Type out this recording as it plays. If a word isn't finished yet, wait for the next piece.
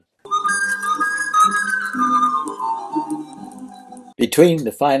Between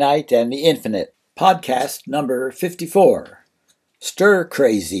the Finite and the Infinite, podcast number 54, Stir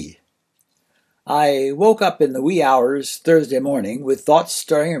Crazy. I woke up in the wee hours Thursday morning with thoughts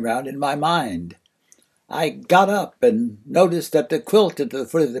stirring around in my mind. I got up and noticed that the quilt at the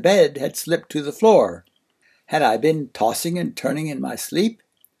foot of the bed had slipped to the floor. Had I been tossing and turning in my sleep?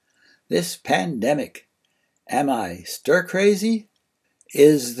 This pandemic. Am I stir crazy?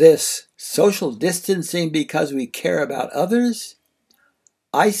 Is this social distancing because we care about others?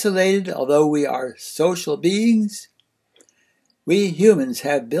 Isolated, although we are social beings? We humans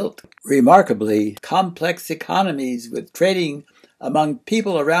have built remarkably complex economies with trading among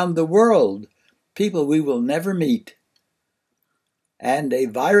people around the world, people we will never meet. And a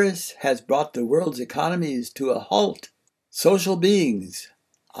virus has brought the world's economies to a halt. Social beings,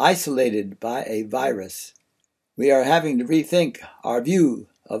 isolated by a virus. We are having to rethink our view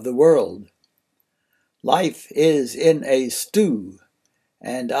of the world. Life is in a stew,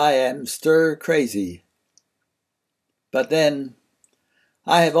 and I am stir crazy. But then,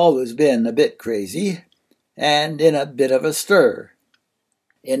 I have always been a bit crazy, and in a bit of a stir.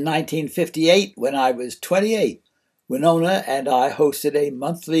 In 1958, when I was 28, Winona and I hosted a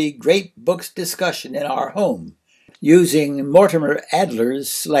monthly Great Books discussion in our home, using Mortimer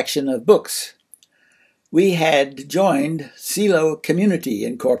Adler's selection of books. We had joined CeeLo Community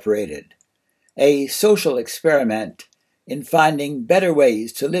Incorporated, a social experiment in finding better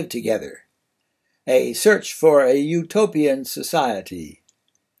ways to live together, a search for a utopian society.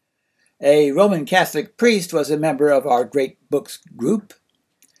 A Roman Catholic priest was a member of our Great Books group.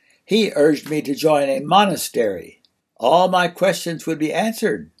 He urged me to join a monastery. All my questions would be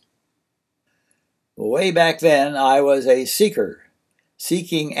answered. Way back then, I was a seeker,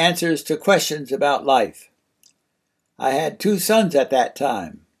 seeking answers to questions about life. I had 2 sons at that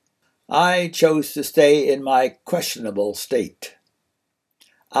time. I chose to stay in my questionable state.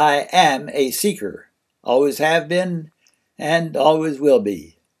 I am a seeker, always have been, and always will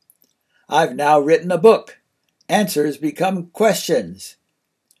be. I've now written a book, Answers Become Questions.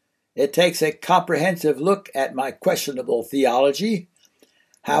 It takes a comprehensive look at my questionable theology,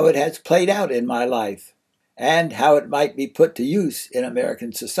 how it has played out in my life, and how it might be put to use in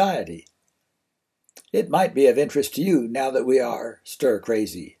American society. It might be of interest to you now that we are stir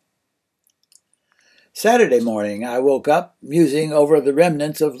crazy. Saturday morning, I woke up musing over the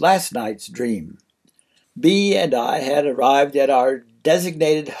remnants of last night's dream. Bea and I had arrived at our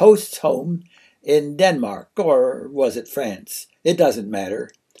designated host's home in Denmark, or was it France? It doesn't matter.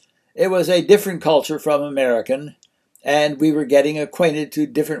 It was a different culture from American, and we were getting acquainted to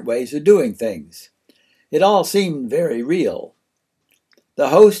different ways of doing things. It all seemed very real. The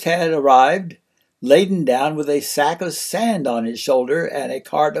host had arrived, laden down with a sack of sand on his shoulder and a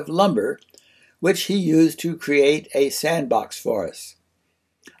cart of lumber, which he used to create a sandbox for us.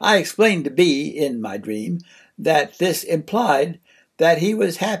 I explained to Bea in my dream that this implied that he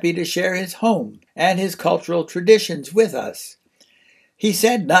was happy to share his home and his cultural traditions with us. He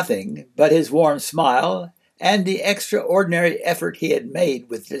said nothing, but his warm smile and the extraordinary effort he had made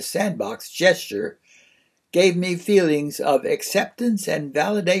with this sandbox gesture gave me feelings of acceptance and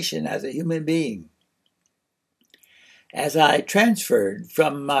validation as a human being. As I transferred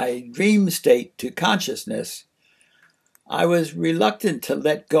from my dream state to consciousness, I was reluctant to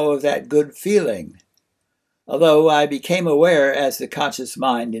let go of that good feeling, although I became aware as the conscious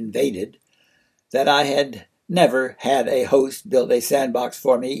mind invaded that I had never had a host build a sandbox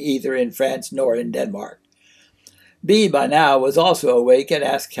for me either in France nor in Denmark. Bea by now was also awake and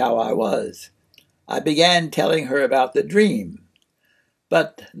asked how I was. I began telling her about the dream,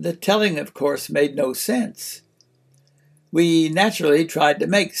 but the telling, of course, made no sense. We naturally tried to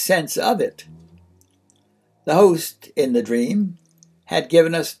make sense of it. The host in the dream had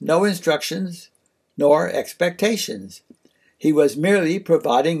given us no instructions nor expectations. He was merely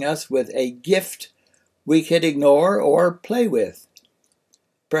providing us with a gift we could ignore or play with.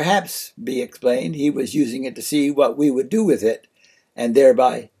 Perhaps, Bea explained, he was using it to see what we would do with it, and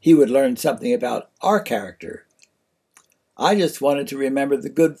thereby he would learn something about our character. I just wanted to remember the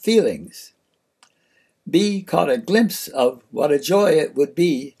good feelings. Bea caught a glimpse of what a joy it would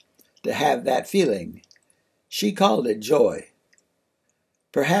be to have that feeling. She called it joy.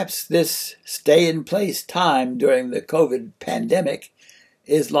 Perhaps this stay-in-place time during the COVID pandemic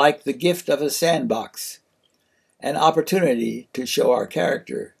is like the gift of a sandbox, an opportunity to show our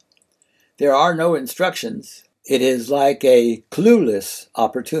character. There are no instructions. It is like a clueless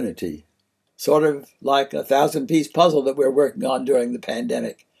opportunity, sort of like a 1,000-piece puzzle that we're working on during the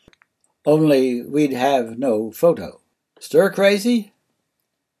pandemic. Only we'd have no photo. Stir crazy?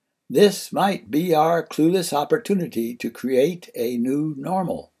 This might be our clueless opportunity to create a new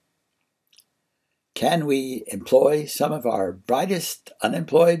normal. Can we employ some of our brightest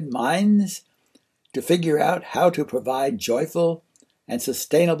unemployed minds to figure out how to provide joyful and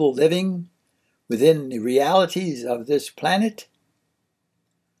sustainable living within the realities of this planet?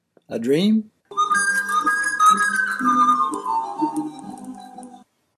 A dream?